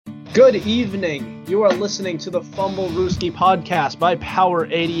Good evening. You are listening to the Fumblerooski podcast by Power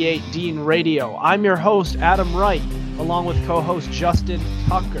 88 Dean Radio. I'm your host, Adam Wright, along with co-host Justin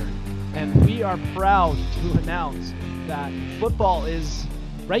Tucker. And we are proud to announce that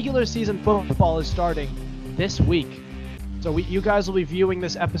regular season football is starting this week. So you guys will be viewing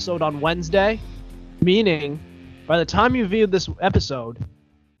this episode on Wednesday, meaning by the time you view this episode,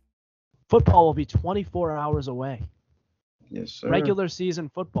 football will be 24 hours away. Yes, sir. Regular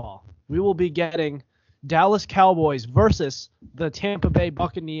season football. We will be getting Dallas Cowboys versus the Tampa Bay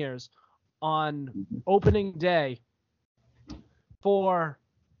Buccaneers on opening day for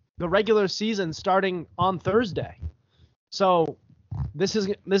the regular season starting on Thursday. So this is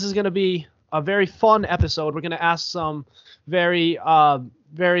going to be a very fun episode. We're going to ask some very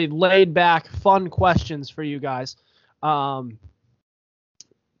laid back, fun questions for you guys.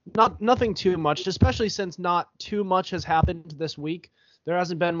 Nothing too much, especially since not too much has happened this week. There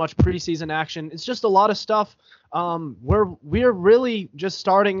hasn't been much preseason action. It's just a lot of stuff. We're really just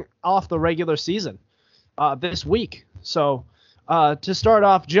starting off the regular season this week. So to start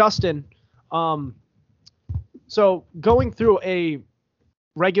off, Justin, so going through a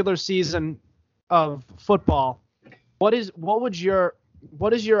regular season of football, what is your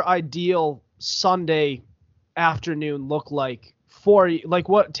ideal Sunday afternoon look like?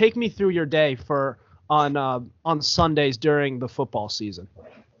 Take me through your day on Sundays during the football season.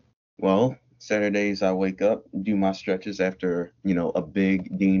 Well, Saturdays I wake up, do my stretches after, a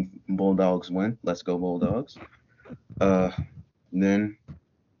big Dean Bulldogs win. Let's go Bulldogs. Then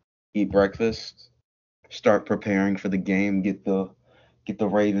eat breakfast, start preparing for the game, get the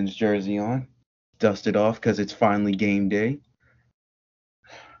Ravens jersey on, dust it off because it's finally game day.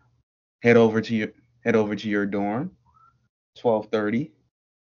 Head over to your dorm. 12:30,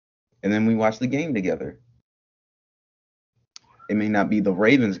 and then we watch the game together. It may not be the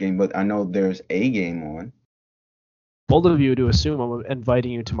Ravens game, but I know there's a game on. Bold of you to assume I'm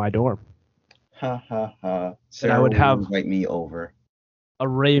inviting you to my dorm. Ha ha ha. Sarah and I would have invite me over. A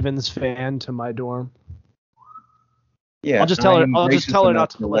Ravens fan to my dorm. Yeah, I'll just tell her not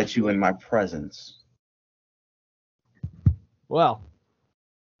to let you in my presence. Well,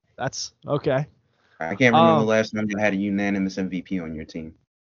 that's okay. I can't remember the last time you had a unanimous MVP on your team.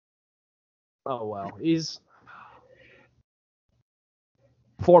 Oh, well. He's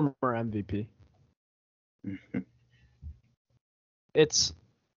former MVP.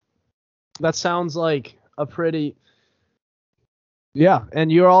 That sounds like a pretty... Yeah,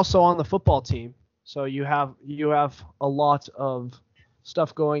 and you're also on the football team, so you have a lot of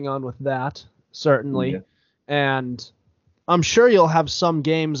stuff going on with that, certainly. Yeah. And I'm sure you'll have some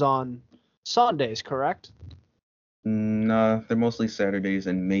games on Sundays, correct? No, they're mostly Saturdays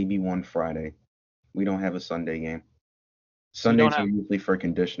and maybe one Friday. We don't have a Sunday game. Sundays are usually for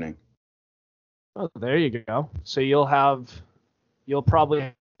conditioning. Oh, there you go. So you'll probably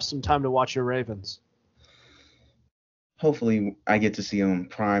have some time to watch your Ravens. Hopefully I get to see them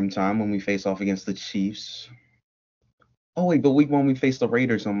prime time when we face off against the Chiefs. Oh wait, but week one we face the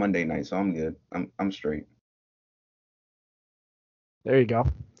Raiders on Monday night, so I'm good. I'm straight. There you go.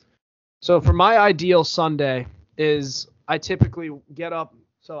 So for my ideal Sunday is I typically get up.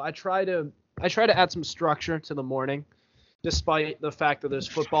 So I try to add some structure to the morning, despite the fact that there's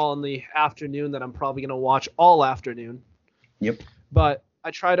football in the afternoon that I'm probably going to watch all afternoon. Yep. But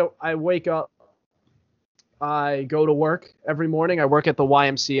I wake up, I go to work every morning. I work at the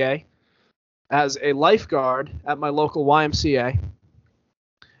YMCA as a lifeguard at my local YMCA.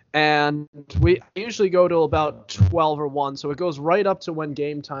 And we usually go to about 12 or 1, so it goes right up to when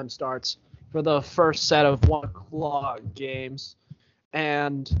game time starts for the first set of 1 o'clock games.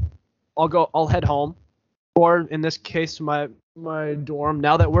 And I'll head home, or in this case, to my dorm,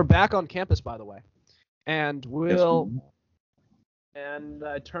 now that we're back on campus, by the way. And and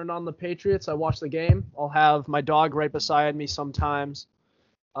I turn on the Patriots, I watch the game. I'll have my dog right beside me sometimes.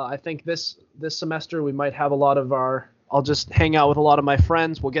 I think this semester we might have I'll just hang out with a lot of my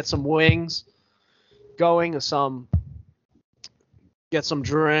friends. We'll get some wings going, get some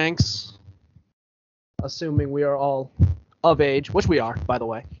drinks, assuming we are all of age, which we are, by the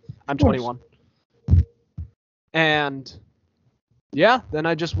way. I'm 21. And yeah, then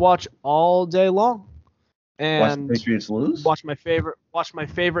I just watch all day long. And watch the Patriots lose? Watch my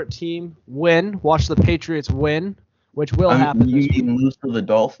favorite team win. Watch the Patriots win, which will happen. You mean lose to the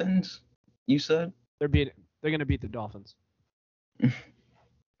Dolphins? You said they're going to beat the Dolphins.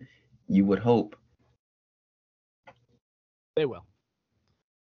 You would hope. They will.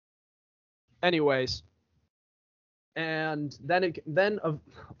 Anyways, and then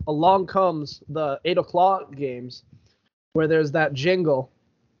along comes the 8 o'clock games, where there's that jingle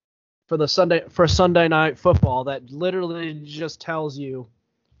for Sunday night football that literally just tells you,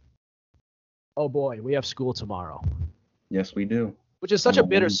 oh boy, we have school tomorrow. Yes, we do. Which is such a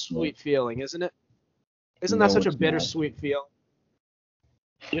bittersweet feeling, isn't it? Isn't that No, such a it's not. bittersweet feeling?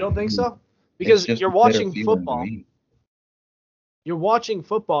 You don't think so? It's Because just you're a bitter watching feeling to football. me. You're watching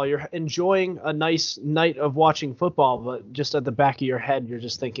football. You're enjoying a nice night of watching football, but just at the back of your head, you're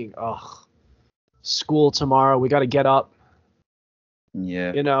just thinking, oh, school tomorrow. We got to get up.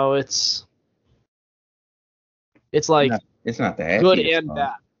 Yeah. You know, it's like It's not the good happiest and thought.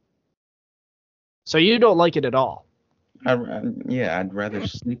 bad. So you don't like it at all. I'd rather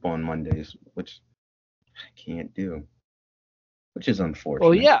sleep on Mondays, which I can't do, which is unfortunate.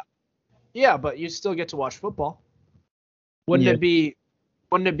 Well, yeah, but you still get to watch football. Wouldn't Yeah.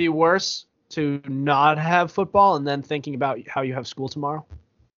 it be worse to not have football and then thinking about how you have school tomorrow?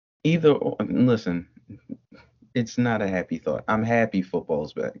 Listen, it's not a happy thought. I'm happy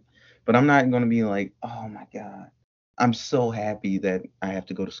football's back, but I'm not going to be like, oh my God, I'm so happy that I have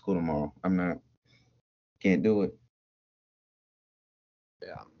to go to school tomorrow. I'm not, can't do it.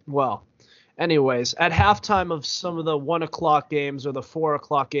 Yeah. Well, anyways, at halftime of some of the 1 o'clock games or the 4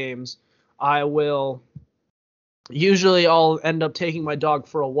 o'clock games, I'll end up taking my dog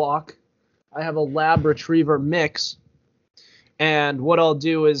for a walk. I have a Lab Retriever mix, and what I'll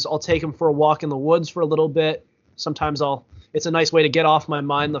do is I'll take him for a walk in the woods for a little bit. Sometimes it's a nice way to get off my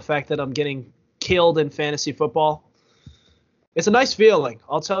mind the fact that I'm getting killed in fantasy football. It's a nice feeling,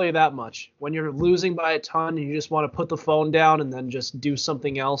 I'll tell you that much. When you're losing by a ton, you just want to put the phone down and then just do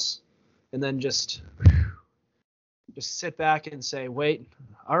something else, and then just sit back and say, wait,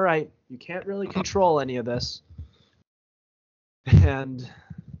 all right, you can't really control any of this. And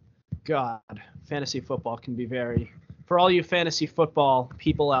God, fantasy football can be for all you fantasy football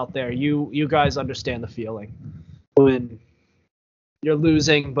people out there, you guys understand the feeling when you're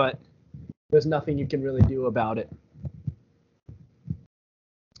losing, but there's nothing you can really do about it.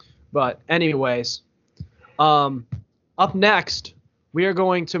 But anyways, up next, we are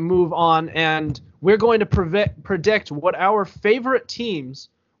going to move on, and we're going to predict what our favorite teams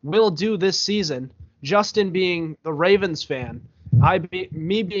will do this season. Justin being the Ravens fan,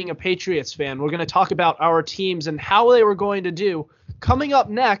 me being a Patriots fan. We're going to talk about our teams and how they were going to do. Coming up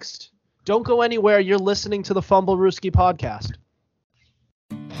next, don't go anywhere. You're listening to the Fumblerooski podcast.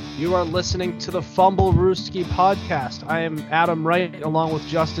 You are listening to the Fumblerooski podcast. I am Adam Wright along with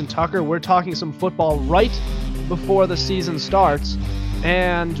Justin Tucker. We're talking some football right before the season starts,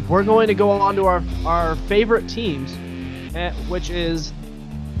 and we're going to go on to our favorite teams, which is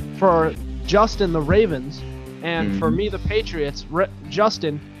for Justin, the Ravens, and for me, the Patriots.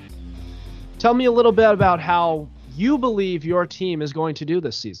 Justin, tell me a little bit about how you believe your team is going to do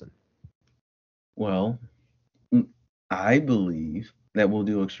this season. Well, I believe that we'll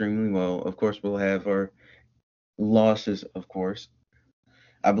do extremely well. Of course, we'll have our losses, of course.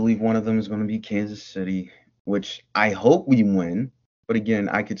 I believe one of them is going to be Kansas City, which I hope we win. But again,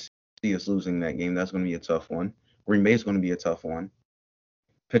 I could see us losing that game. That's going to be a tough one. Green Bay is going to be a tough one.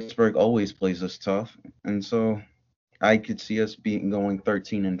 Pittsburgh always plays us tough. And so I could see us going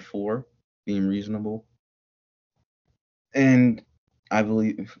 13-4, being reasonable. And I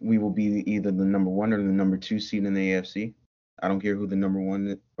believe we will be either the number 1 or the number 2 seed in the AFC. I don't care who the number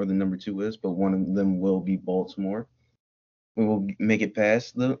 1 or the number 2 is, but one of them will be Baltimore. We will make it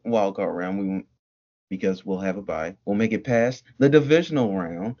past the wild card round. Because we'll have a bye. We'll make it past the divisional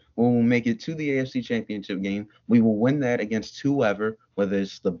round. We'll make it to the AFC Championship game. We will win that against whoever, whether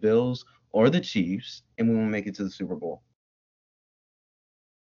it's the Bills or the Chiefs, and we will make it to the Super Bowl.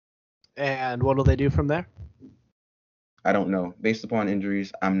 And what will they do from there? I don't know. Based upon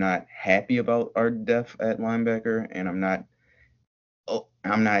injuries, I'm not happy about our depth at linebacker, and I'm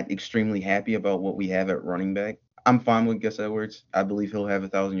not extremely happy about what we have at running back. I'm fine with Gus Edwards. I believe he'll have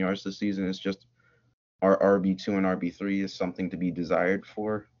 1,000 yards this season. It's just our RB2 and RB3 is something to be desired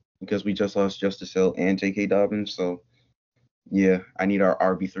for because we just lost Justice Hill and J.K. Dobbins. So, yeah, I need our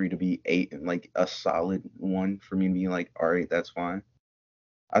RB3 to be 8 and like a solid one for me to be like, all right, that's fine.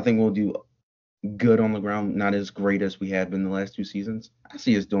 I think we'll do good on the ground, not as great as we have been the last 2 seasons. I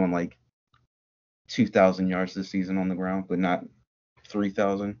see us doing like 2,000 yards this season on the ground, but not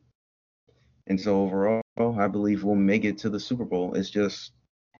 3,000. And so overall, I believe we'll make it to the Super Bowl. It's just,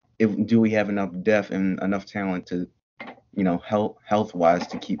 do we have enough depth and enough talent to, health-wise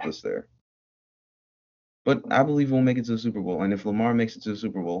to keep us there? But I believe we'll make it to the Super Bowl. And if Lamar makes it to the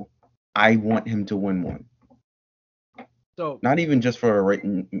Super Bowl, I want him to win one. So not even just for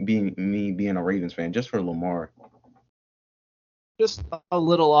being a Ravens fan, just for Lamar. Just a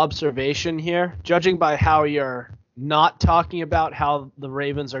little observation here. Judging by how you're not talking about how the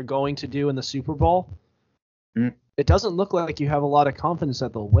Ravens are going to do in the Super Bowl, it doesn't look like you have a lot of confidence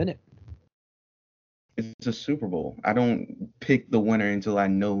that they'll win it. It's a Super Bowl. I don't pick the winner until I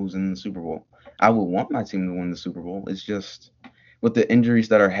know who's in the Super Bowl. I would want my team to win the Super Bowl. It's just with the injuries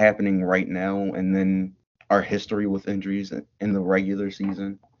that are happening right now and then our history with injuries in the regular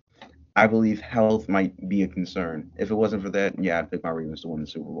season, I believe health might be a concern. If it wasn't for that, yeah, I'd pick my Ravens to win the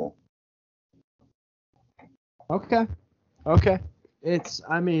Super Bowl. Okay.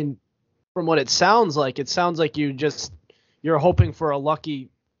 From what it sounds like you're hoping for a lucky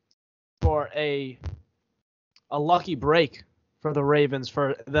break for the Ravens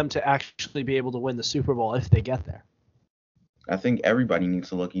for them to actually be able to win the Super Bowl if they get there. I think everybody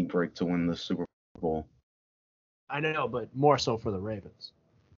needs a lucky break to win the Super Bowl. I know, but more so for the Ravens.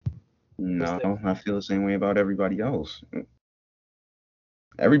 No, I feel the same way about everybody else.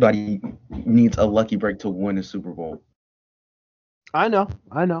 Everybody needs a lucky break to win a Super Bowl. I know.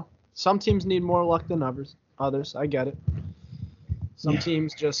 Some teams need more luck than others. I get it. Some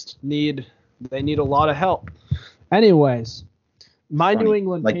teams just need a lot of help. Anyways, New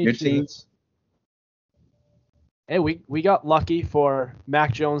England Patriots. Hey, we got lucky for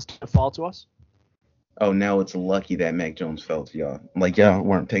Mac Jones to fall to us. Oh, now it's lucky that Mac Jones fell to y'all. Like y'all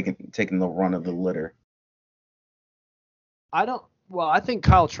weren't taking the run of the litter. I think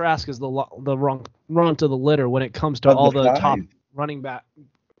Kyle Trask is the run to the litter when it comes to all the top running back,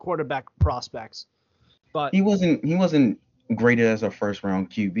 quarterback prospects. But he wasn't graded as a first round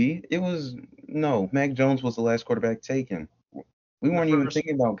QB. Mac Jones was the last quarterback taken. We weren't even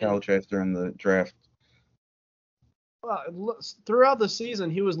thinking about Kyle Trask during the draft. Well, throughout the season,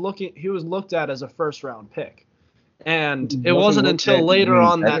 he was looked at as a first round pick, and it wasn't until later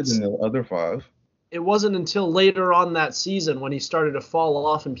on that than the other five. It wasn't until later on that season when he started to fall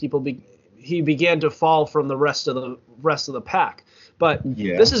off and he began to fall from the rest of the pack. But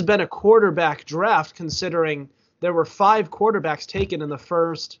This has been a quarterback draft, considering there were 5 quarterbacks taken in the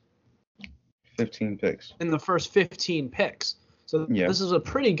first 15 picks. So This is a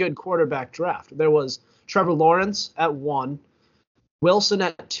pretty good quarterback draft. There was Trevor Lawrence at 1, Wilson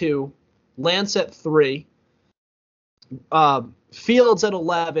at 2, Lance at 3, Fields at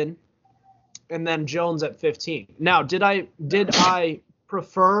 11, and then Jones at 15. Now, did I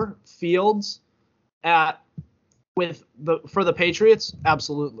prefer Fields for the Patriots?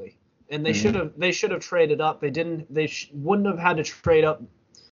 Absolutely. And they should have traded up. They wouldn't have had to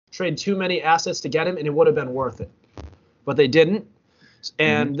trade too many assets to get him, and it would have been worth it. But they didn't.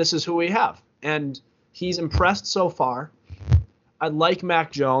 And This is who we have. And he's impressed so far. I like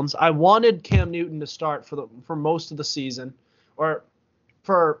Mac Jones. I wanted Cam Newton to start for most of the season, or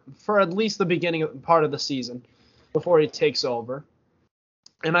for at least the beginning part of the season before he takes over.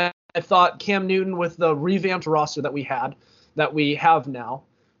 And I thought Cam Newton, with the revamped roster that we have now,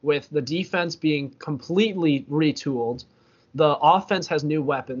 with the defense being completely retooled, the offense has new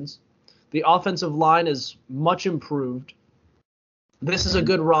weapons. The offensive line is much improved. This is a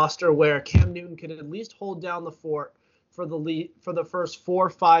good roster where Cam Newton can at least hold down the fort for the first 4 or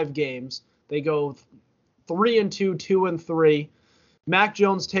 5 games. They go 3-2, 2-3. Mac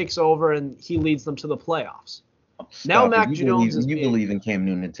Jones takes over and he leads them to the playoffs. Now Mac Jones is. You believe in Cam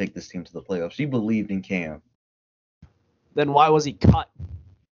Newton to take this team to the playoffs. You believed in Cam. Then why was he cut?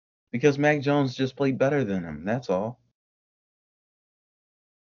 Because Mac Jones just played better than him. That's all.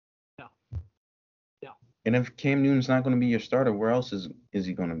 Yeah. And if Cam Newton's not going to be your starter, where else is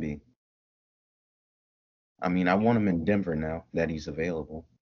he going to be? I mean, I want him in Denver now that he's available.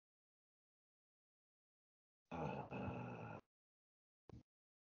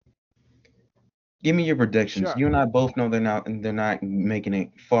 Give me your predictions. Sure. You and I both know they're not making it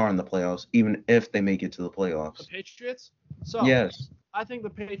far in the playoffs, even if they make it to the playoffs. The Patriots? So yes. I think the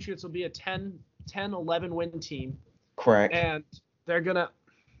Patriots will be a 10-11 win team. Correct. And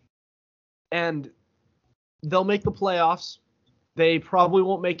they'll make the playoffs. They probably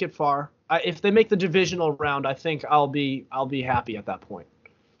won't make it far. If they make the divisional round, I think I'll be happy at that point.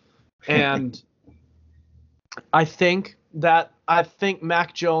 And I think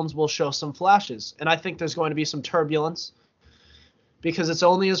Mac Jones will show some flashes, and I think there's going to be some turbulence because it's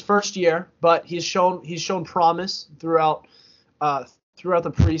only his first year, but he's shown promise throughout the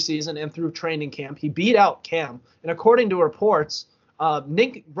preseason and through training camp. He beat out Cam, and according to reports, Rob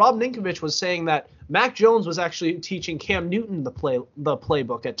Ninkovich was saying that Mac Jones was actually teaching Cam Newton the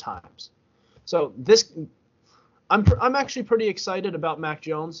playbook at times. So I'm actually pretty excited about Mac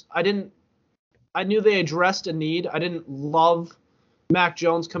Jones. I knew they addressed a need. I didn't love Mac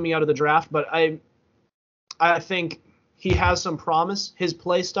Jones coming out of the draft, but I think he has some promise. His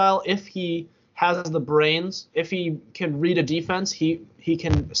play style, if he has the brains. If he can read a defense, he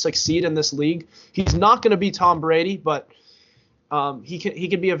can succeed in this league. He's not going to be Tom Brady, but he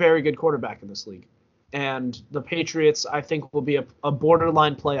can be a very good quarterback in this league. And the Patriots, I think, will be a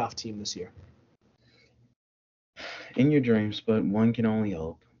borderline playoff team this year. In your dreams, but one can only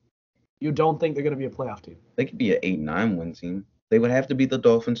hope. You don't think they're going to be a playoff team? They could be an 8-9 win team. They would have to beat the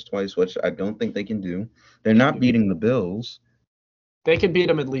Dolphins twice, which I don't think they can do. They're not beating the Bills. They could beat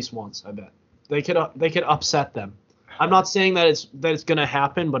them at least once, I bet. They could upset them. I'm not saying that it's going to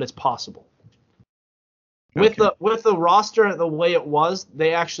happen, but it's possible. Okay. With the roster the way it was,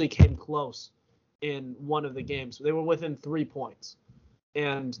 they actually came close in one of the games. They were within 3 points,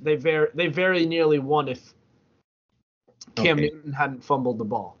 and they very nearly won if Cam Newton hadn't fumbled the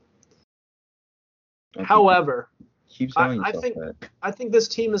ball. Okay. However, I think this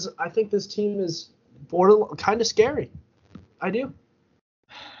team is borderline kind of scary. I do.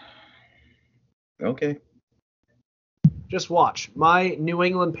 Okay. Just watch. My New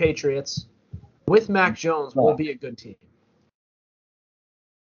England Patriots with Mac Jones will be a good team.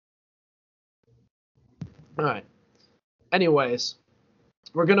 All right. Anyways,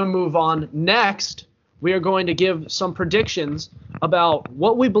 we're going to move on. Next, we are going to give some predictions about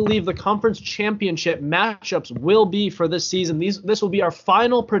what we believe the conference championship matchups will be for this season. This will be our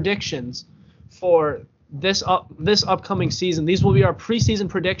final predictions for this upcoming season. These will be our preseason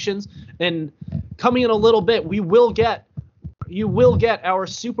predictions, and coming in a little bit, you will get our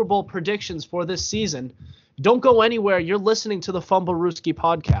Super Bowl predictions for this season. Don't go anywhere. You're listening to the Fumblerooski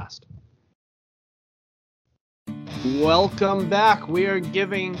podcast. Welcome back. We are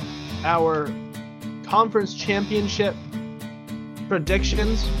giving our conference championship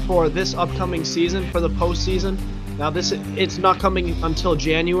predictions for this upcoming season, for the postseason. Now, it's not coming until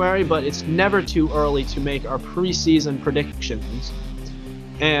January, but it's never too early to make our preseason predictions.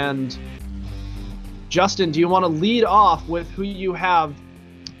 And Justin, do you want to lead off with who you have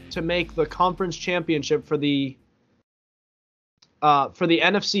to make the conference championship for the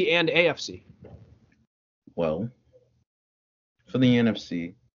NFC and AFC? Well, for the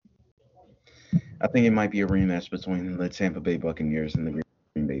NFC, I think it might be a rematch between the Tampa Bay Buccaneers and the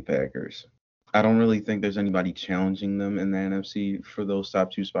Green Bay Packers. I don't really think there's anybody challenging them in the NFC for those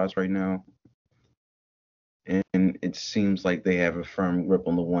top two spots right now. And it seems like they have a firm grip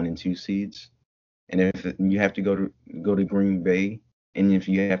on the 1 and 2 seeds. And if you have to go to Green Bay, and if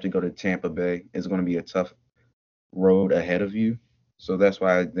you have to go to Tampa Bay, it's going to be a tough road ahead of you. So that's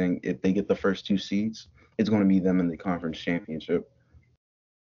why I think if they get the first 2 seeds, it's going to be them in the conference championship.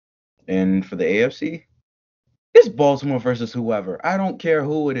 And for the AFC, it's Baltimore versus whoever. I don't care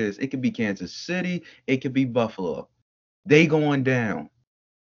who it is. It could be Kansas City. It could be Buffalo. They going down.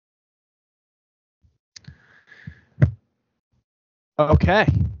 Okay.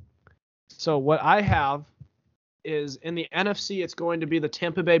 So what I have is in the NFC, it's going to be the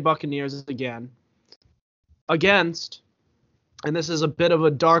Tampa Bay Buccaneers again against, and this is a bit of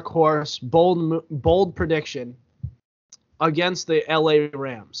a dark horse, bold prediction, against the LA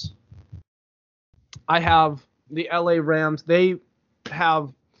Rams. I have the LA Rams. They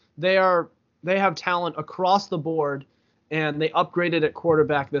have talent across the board, and they upgraded at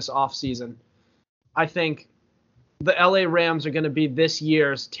quarterback this offseason. I think the LA Rams are going to be this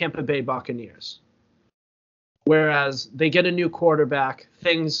year's Tampa Bay Buccaneers. Whereas they get a new quarterback,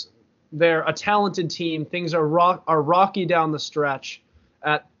 they're a talented team. Things are rocky down the stretch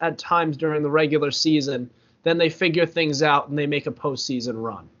at times during the regular season. Then they figure things out and they make a postseason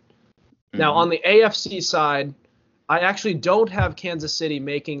run. Mm-hmm. Now, on the AFC side, I actually don't have Kansas City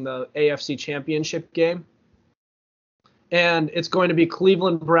making the AFC Championship game. And it's going to be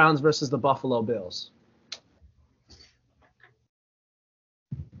Cleveland Browns versus the Buffalo Bills.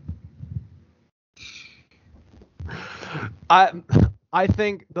 I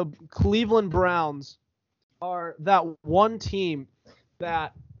think the Cleveland Browns are that one team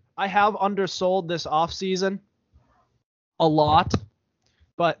that I have undersold this offseason a lot,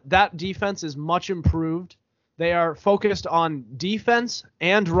 but that defense is much improved. They are focused on defense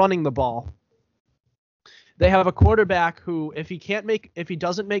and running the ball. They have a quarterback who, if he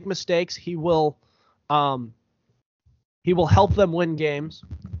doesn't make mistakes, he will help them win games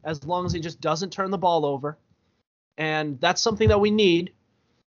as long as he just doesn't turn the ball over. And that's something that we need.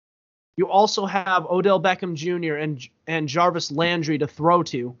 You also have Odell Beckham Jr. and Jarvis Landry to throw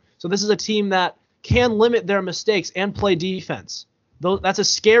to. So this is a team that can limit their mistakes and play defense. That's a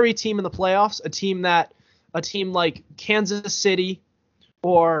scary team in the playoffs, a team like Kansas City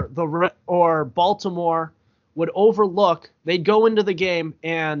or Baltimore would overlook. They'd go into the game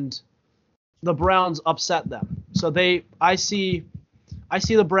and the Browns upset them. So I see I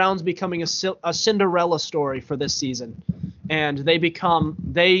see the Browns becoming a Cinderella story for this season, and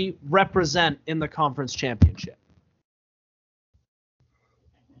they represent in the conference championship.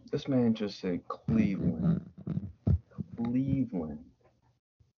 This man just said Cleveland. Cleveland.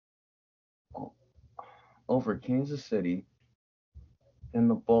 Over Kansas City and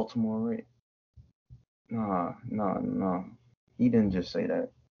the Baltimore Ravens. Nah. He didn't just say that.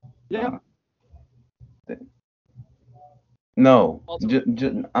 Yeah. No.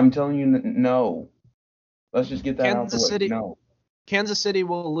 I'm telling you, no. Let's just get that out the way. No. Kansas City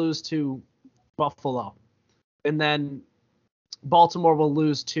will lose to Buffalo, and then Baltimore will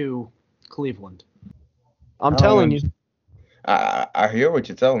lose to Cleveland. I'm telling you. I hear what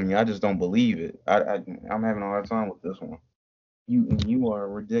you're telling me. I just don't believe it. I'm having a hard time with this one. You are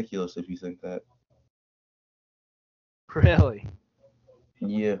ridiculous if you think that. Really?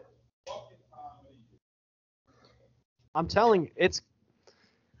 Yeah. I'm telling you,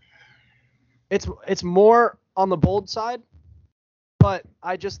 it's more on the bold side, but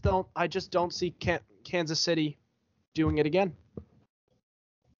I just don't see Kansas City doing it again.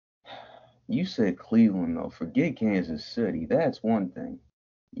 You said Cleveland though. Forget Kansas City. That's one thing.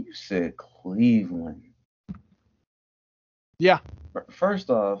 You said Cleveland. Yeah. First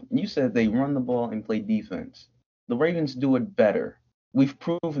off, you said they run the ball and play defense. The Ravens do it better. We've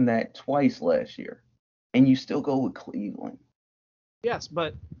proven that twice last year. And you still go with Cleveland. Yes,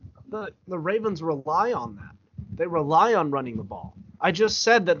 but the Ravens rely on that. They rely on running the ball. I just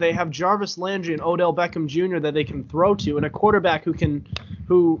said that they have Jarvis Landry and Odell Beckham Jr. that they can throw to, and a quarterback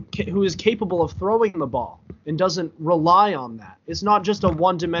who is capable of throwing the ball and doesn't rely on that. It's not just a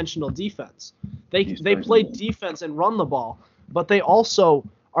one-dimensional defense. They play defense and run the ball, but they also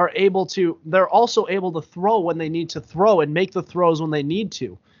are able to. They're also able to throw when they need to throw and make the throws when they need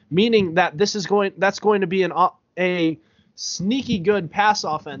to. Meaning that that's going to be a sneaky good pass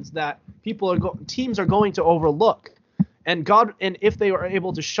offense that teams are going to overlook. And if they are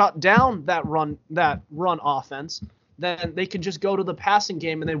able to shut down that run offense, then they can just go to the passing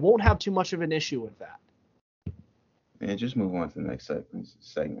game and they won't have too much of an issue with that. Man, just move on to the next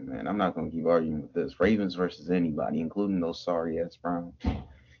segment, man. I'm not going to keep arguing with this. Ravens versus anybody, including those sorry-ass Browns.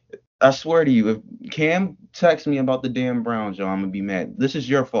 I swear to you, if Cam texts me about the damn Browns, yo, I'm going to be mad. This is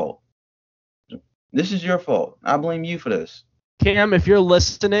your fault. This is your fault. I blame you for this. Cam, if you're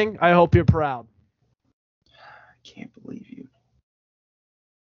listening, I hope you're proud. I can't believe you.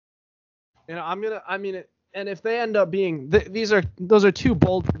 And if they end up being those are two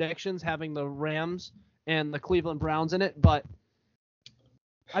bold predictions, having the Rams and the Cleveland Browns in it, but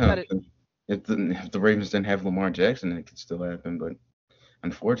I bet it. If the Ravens didn't have Lamar Jackson, it could still happen, but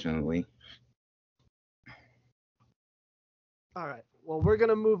unfortunately. All right. Well, we're going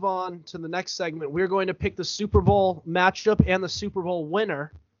to move on to the next segment. We're going to pick the Super Bowl matchup and the Super Bowl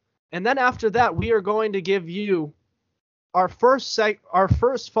winner. And then after that, we are going to give you our first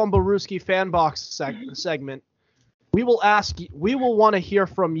Fumblerooski Fan Box segment. We will want to hear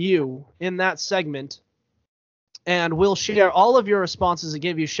from you in that segment, and we'll share all of your responses and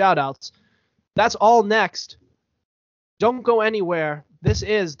give you shout-outs. That's all next. Don't go anywhere. This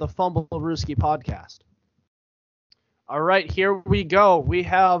is the Fumblerooski podcast. All right, here we go. We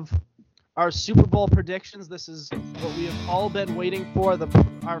have our Super Bowl predictions. This is what we have all been waiting for,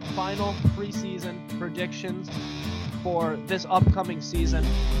 our final preseason predictions for this upcoming season.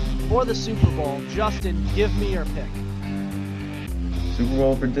 For the Super Bowl, Justin, give me your pick. Super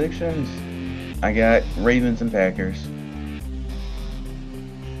Bowl predictions? I got Ravens and Packers.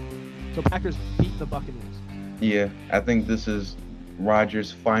 So Packers beat the Buccaneers. Yeah, I think this is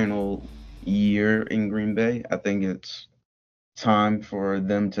Rodgers' final year in Green Bay. I think it's time for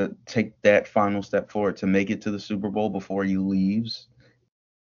them to take that final step forward to make it to the Super Bowl before he leaves.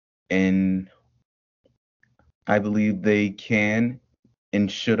 And I believe they can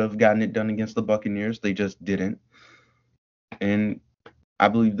and should have gotten it done against the Buccaneers. They just didn't. And I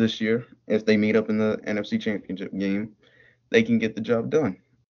believe this year, if they meet up in the NFC Championship game, they can get the job done.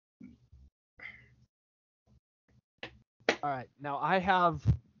 All right. Now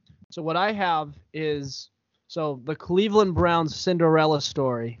what I have is the Cleveland Browns Cinderella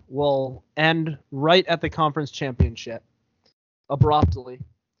story will end right at the conference championship abruptly,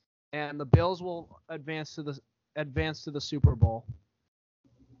 and the Bills will advance to the Super Bowl.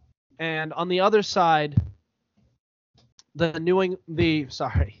 And on the other side, the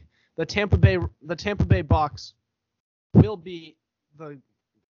Tampa Bay Bucks will be the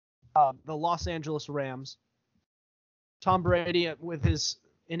Los Angeles Rams. Tom Brady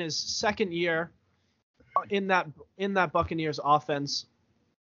in his second year in that Buccaneers offense,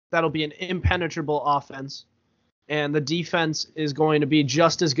 that'll be an impenetrable offense. and the defense is going to be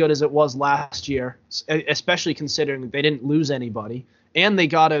just as good as it was last year, especially considering they didn't lose anybody, and they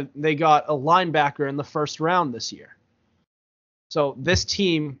got a linebacker in the first round this year. So this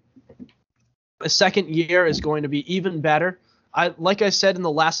team, the second year, is going to be even better. Like I said in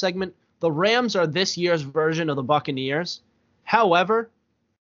the last segment, the Rams are this year's version of the Buccaneers. However,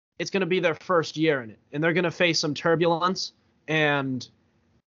 it's going to be their first year in it, and they're going to face some turbulence, and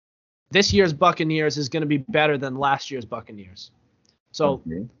this year's Buccaneers is going to be better than last year's Buccaneers. So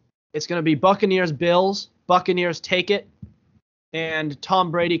It's going to be Buccaneers, Bills. Buccaneers take it, and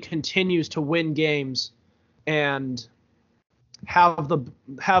Tom Brady continues to win games and have the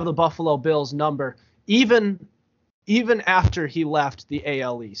Buffalo Bills number even after he left the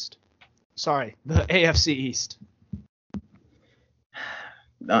AL East. Sorry, the AFC East.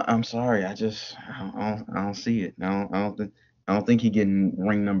 I'm sorry. I don't see it. I don't think he getting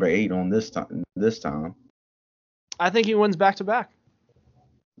ring number 8 on this time. I think he wins back to back.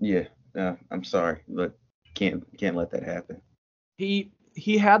 Yeah. I'm sorry, but can't let that happen. He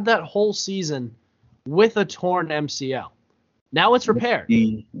had that whole season with a torn MCL. Now it's repaired.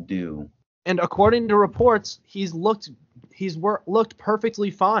 He do. And according to reports, he's looked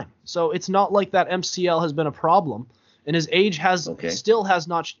perfectly fine. So it's not like that MCL has been a problem, and his age has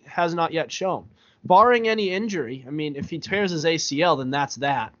not yet shown. Barring any injury, I mean, if he tears his ACL, then that's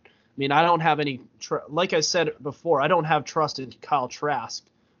that. I mean, I don't have any like I said before, I don't have trust in Kyle Trask.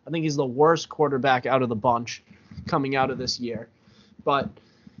 I think he's the worst quarterback out of the bunch coming out of this year. But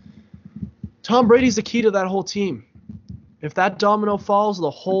Tom Brady's the key to that whole team. If that domino falls, the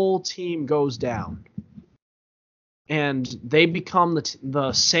whole team goes down. And they become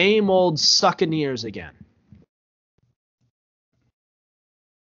the same old Succaneers again.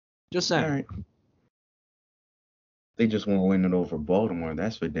 Just saying. All right. They just want to win it over Baltimore.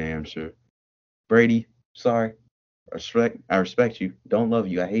 That's for damn sure. Brady, sorry. I respect you. Don't love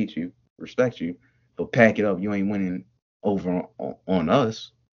you. I hate you. Respect you. But pack it up. You ain't winning over on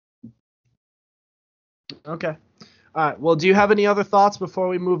us. Okay. All right. Well, do you have any other thoughts before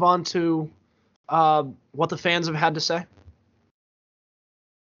we move on to what the fans have had to say?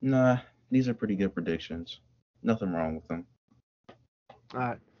 Nah, these are pretty good predictions. Nothing wrong with them. All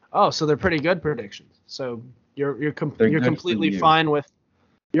right. Oh, so they're pretty good predictions. So you're completely fine with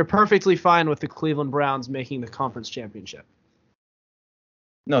you're perfectly fine with the Cleveland Browns making the conference championship.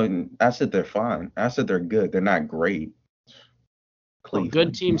 No, I said they're fine. I said they're good. They're not great. Cleveland. Well,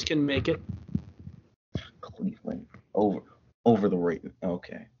 good teams can make it. Cleveland over the rate.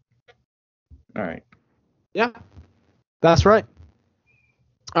 Okay. All right. Yeah, that's right.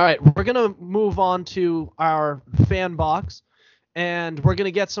 All right, we're gonna move on to our fan box, and we're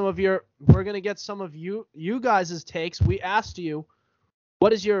gonna get some of you guys' takes. We asked you,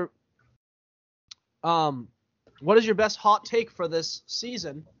 what is your best hot take for this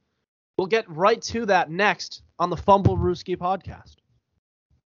season? We'll get right to that next on the Fumblerooski podcast.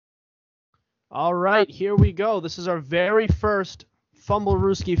 All right, here we go. This is our very first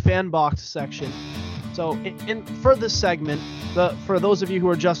Fumblerooski Fan Box section. So for this segment, for those of you who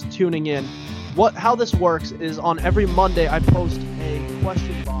are just tuning in, how this works is on every Monday I post a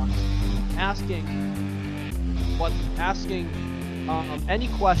question box asking any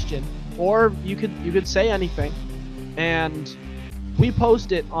question, or you could say anything, and we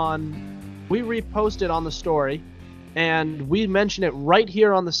repost it on the story, and we mention it right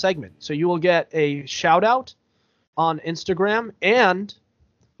here on the segment. So you will get a shout out on Instagram, and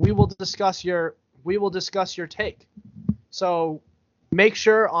we will discuss your take. So make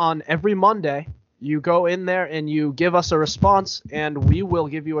sure on every Monday you go in there and you give us a response, and we will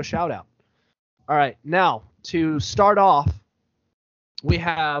give you a shout out. All right, now to start off, we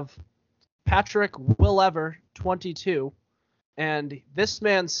have Patrick Willever 22, and this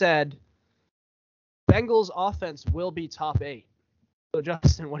man said Bengals offense will be top 8. So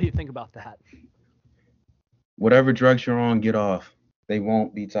Justin, what do you think about that? Whatever drugs you're on, get off. They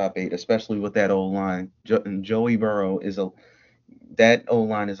won't be top 8, especially with that O-line. Joey Burrow that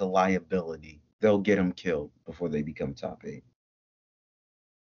O-line is a liability. They'll get him killed before they become top 8.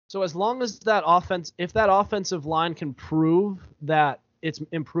 So as long as if that offensive line can prove that it's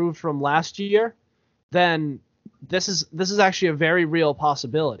improved from last year, then this is actually a very real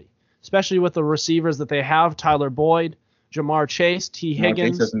possibility, especially with the receivers that they have: Tyler Boyd, Jamar Chase, T.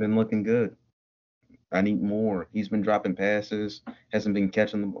 Higgins. Chase hasn't been looking good. I need more. He's been dropping passes, hasn't been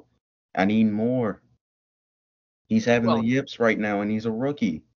catching the ball. I need more. He's having the yips right now, and he's a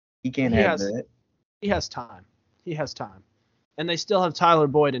rookie. He can't have that. He has time. And they still have Tyler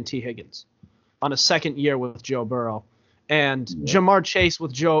Boyd and T. Higgins on a second year with Joe Burrow. and Yeah. Jamar Chase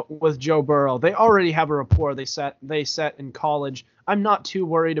with Joe Burrow. They already have a rapport they set in college. I'm not too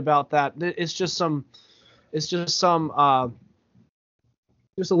worried about that. It's just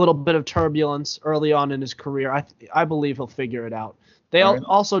just a little bit of turbulence early on in his career. I believe he'll figure it out. They All right.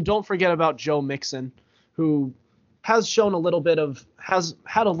 also don't forget about Joe Mixon, who has shown has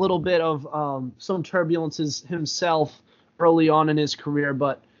had a little bit of some turbulences himself early on in his career,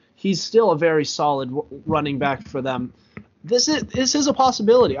 but he's still a very solid running back for them. This is a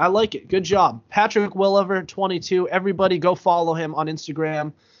possibility. I like it. Good job. Patrick Willever, 22. Everybody go follow him on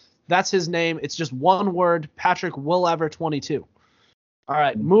Instagram. That's his name. It's just one word, Patrick Willever, 22. All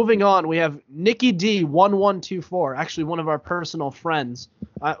right, moving on. We have Nikki D, 1124, actually one of our personal friends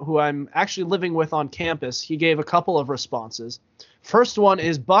who I'm actually living with on campus. He gave a couple of responses. First one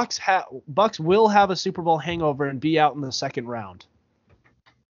is Bucks will have a Super Bowl hangover and be out in the second round.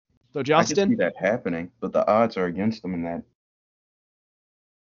 So Justin, I can see that happening, but the odds are against them in that.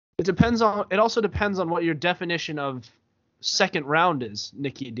 It also depends on what your definition of second round is,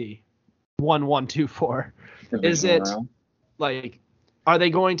 Nikki D, 1124. Is it round. like, are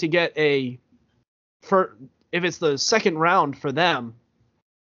they going to get if it's the second round for them,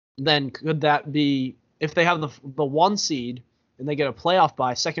 then could that be, if they have the 1 seed and they get a playoff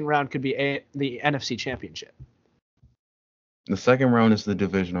bye, second round could be the NFC Championship. The second round is the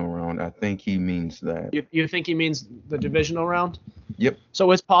divisional round. I think he means that. You think he means the divisional round? Yep.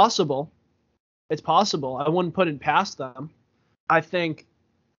 So it's possible. It's possible. I wouldn't put it past them. I think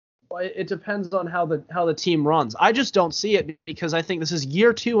it depends on how the team runs. I just don't see it because I think this is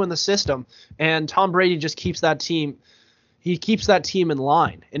year 2 in the system, and Tom Brady just keeps that team. He keeps that team in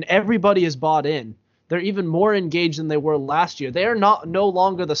line, and everybody is bought in. They're even more engaged than they were last year. They are no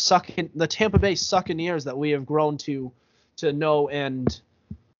longer the Tampa Bay Succaneers that we have grown to know and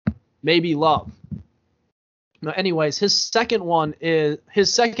maybe love. Now, anyways, his second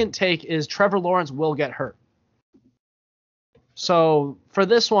take is Trevor Lawrence will get hurt. So for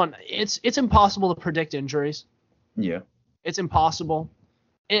this one, it's impossible to predict injuries. Yeah. It's impossible.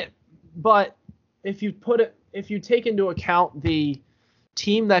 But if you take into account the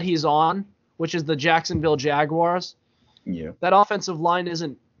team that he's on, which is the Jacksonville Jaguars, yeah, that offensive line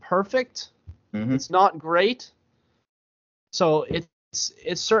isn't perfect. Mm-hmm. It's not great. So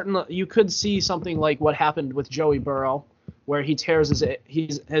it's certain you could see something like what happened with Joey Burrow, where he tears his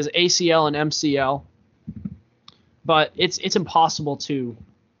ACL and MCL. But it's impossible to.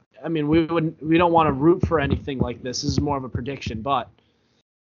 I mean, we don't want to root for anything like this. This is more of a prediction, but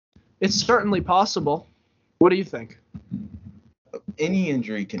it's certainly possible. What do you think? Any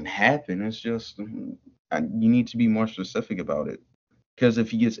injury can happen. It's just you need to be more specific about it. Because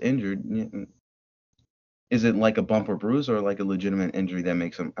if he gets injured, is it like a bump or bruise or like a legitimate injury that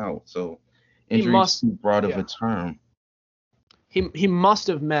makes him out? So injury is too broad of a term. He must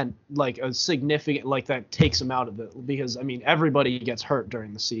have meant like a significant, like that takes him out of it, because I mean everybody gets hurt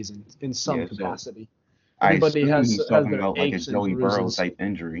during the season in some capacity. Everybody he's talking about like a Joey Burrow type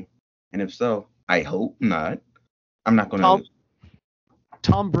injury, and if so, I hope not. I'm not going to.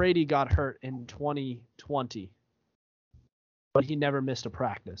 Tom Brady got hurt in 2020, but he never missed a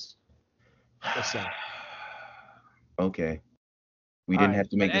practice. Okay, we didn't have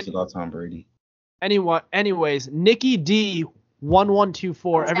to make this about Tom Brady. Anyways, Nikki D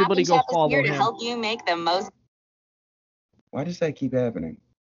 1124. Everybody go follow him. To help you make the most. Why does that keep happening?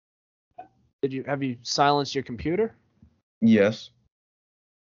 Have you silenced your computer? Yes.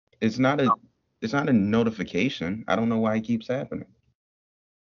 It's not a notification. I don't know why it keeps happening.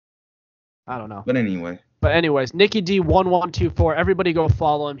 I don't know. But anyways, Nikki D 1124. Everybody go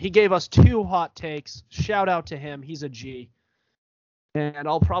follow him. He gave us 2 hot takes. Shout out to him. He's a G. And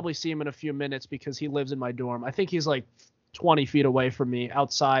I'll probably see him in a few minutes because he lives in my dorm. I think he's like 20 feet away from me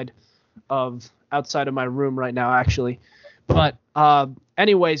outside of my room right now, actually. But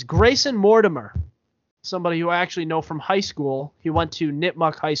anyways, Grayson Mortimer, somebody who I actually know from high school. He went to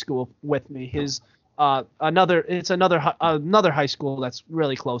Nipmuc High School with me. His another high school that's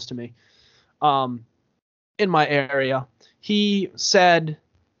really close to me, in my area. He said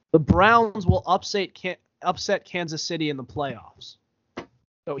the Browns will upset Kansas City in the playoffs.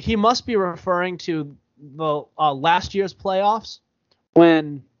 So he must be referring to the last year's playoffs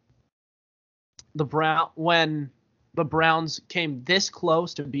when the Browns came this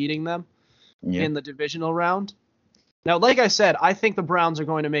close to beating them in the divisional round. Now, like I said, I think the Browns are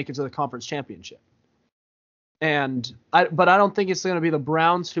going to make it to the conference championship. But I don't think it's going to be the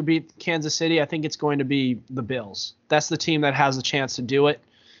Browns who beat Kansas City. I think it's going to be the Bills. That's the team that has a chance to do it.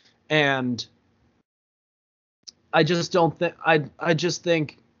 And I just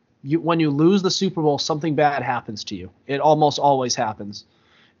think when you lose the Super Bowl, something bad happens to you. It almost always happens.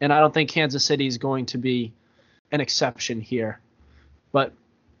 And I don't think Kansas City is going to be an exception here. But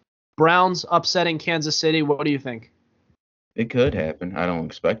Browns upsetting Kansas City, what do you think? It could happen. I don't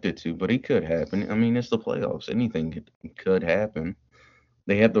expect it to, but it could happen. I mean, it's the playoffs. Anything could happen.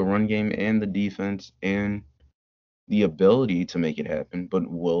 They have the run game and the defense and the ability to make it happen, but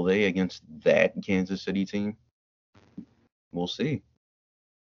will they against that Kansas City team? We'll see.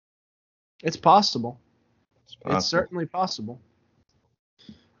 It's possible. Possible. It's certainly possible.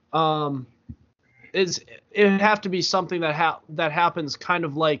 It would have to be something that happens kind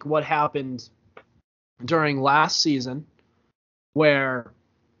of like what happened during last season, where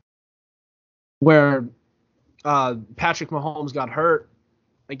Patrick Mahomes got hurt.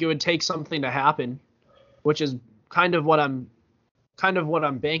 Like, it would take something to happen, which is kind of what I'm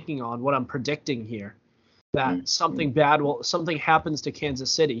banking on, what I'm predicting here, that something happens to Kansas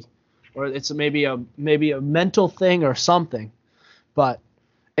City, or it's maybe a mental thing or something, but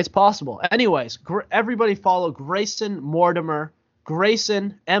it's possible. Anyways, everybody follow Grayson Mortimer.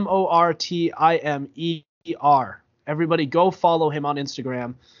 Grayson, Mortimer. Everybody go follow him on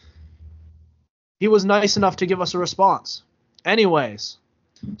Instagram. He was nice enough to give us a response. Anyways,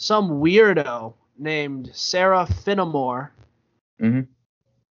 some weirdo named Sarah Finnemore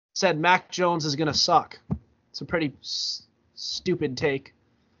said Mac Jones is going to suck. It's a pretty stupid take.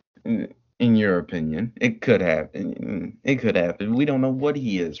 In your opinion, it could happen. It could happen. We don't know what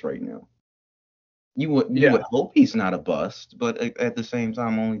he is right now. You would hope he's not a bust, but at the same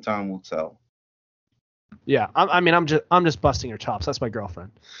time, only time will tell. Yeah, I'm just busting her chops. That's my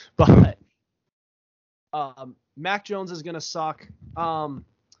girlfriend. But Mac Jones is gonna suck.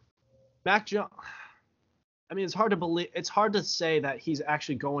 Mac Jones. I mean, it's hard to believe. It's hard to say that he's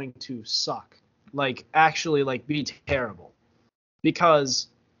actually going to suck. Like, actually, like, be terrible, because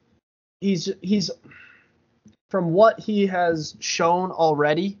he's from what he has shown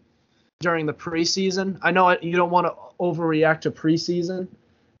already during the preseason. I know you don't want to overreact to preseason,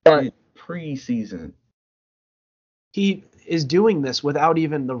 but preseason, he is doing this without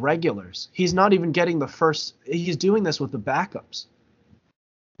even the regulars. He's not even getting the first. He's doing this with the backups.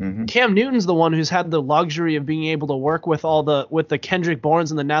 Mm-hmm. Cam Newton's the one who's had the luxury of being able to work with the Kendrick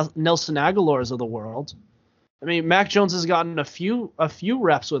Bournes and the Nelson Aguilars of the world. I mean, Mac Jones has gotten a few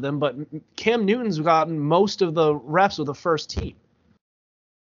reps with him, but Cam Newton's gotten most of the reps with the first team.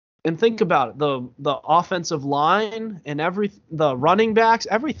 And think about it, the offensive line and the running backs,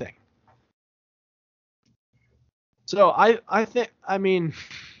 everything. So I think, I mean,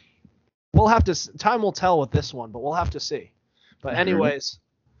 time will tell with this one, but we'll have to see. But anyways,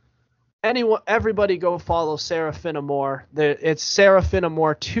 everybody go follow Sarah Finnemore. It's Sarah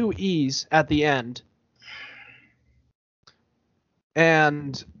Finnemore, 2 E's at the end.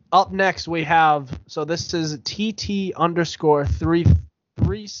 And up next we have, so this is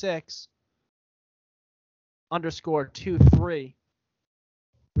TT_336_23.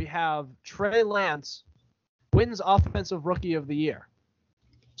 We have Trey Lance wins Offensive Rookie of the Year.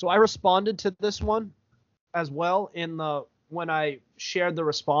 So I responded to this one as well when I shared the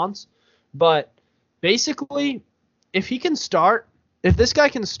response. But basically, if this guy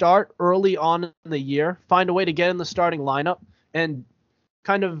can start early on in the year, find a way to get in the starting lineup, and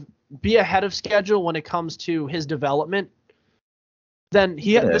kind of be ahead of schedule when it comes to his development, then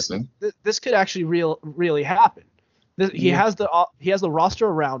this could actually really happen. He has the roster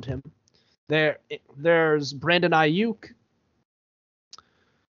around him. There's Brandon Ayuk,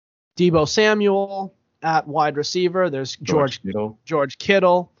 Deebo Samuel at wide receiver. There's George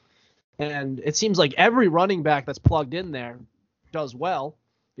Kittle, and it seems like every running back that's plugged in there does well.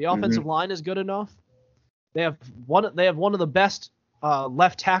 The offensive line is good enough. They have one of the best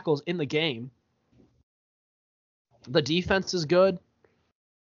left tackles in the game. The defense is good.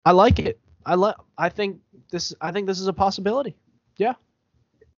 I like it. I think this is a possibility. Yeah.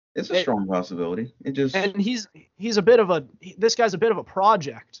 It's a strong possibility. This guy's a bit of a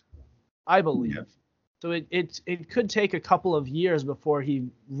project, I believe. Yeah. So it could take a couple of years before he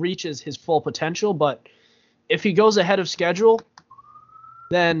reaches his full potential, but if he goes ahead of schedule,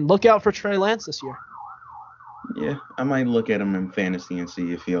 then look out for Trey Lance this year. Yeah, I might look at him in fantasy and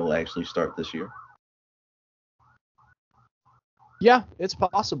see if he'll actually start this year. Yeah, it's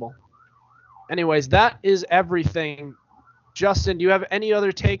possible. Anyways, that is everything. Justin, do you have any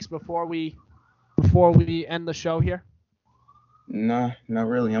other takes before we end the show here? Nah, not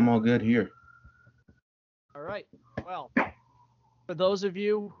really. I'm all good here. All right. Well, for those of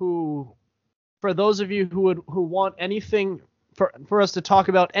you who want anything for us to talk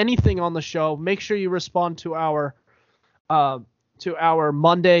about anything on the show, make sure you respond to our to our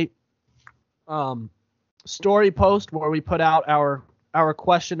Monday story post where we put out our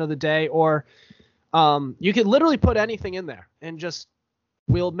question of the day, or you can literally put anything in there and just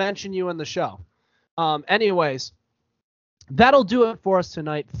we'll mention you in the show. Anyways, that'll do it for us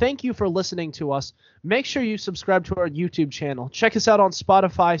tonight. Thank you for listening to us. Make sure you subscribe to our YouTube channel. Check us out on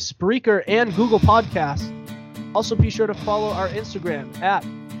Spotify, Spreaker, and Google Podcasts. Also, be sure to follow our Instagram at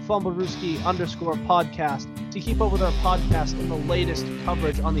Fumblerooski_podcast to keep up with our podcast and the latest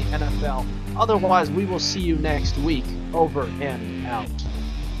coverage on the NFL. Otherwise, we will see you next week. Over and out.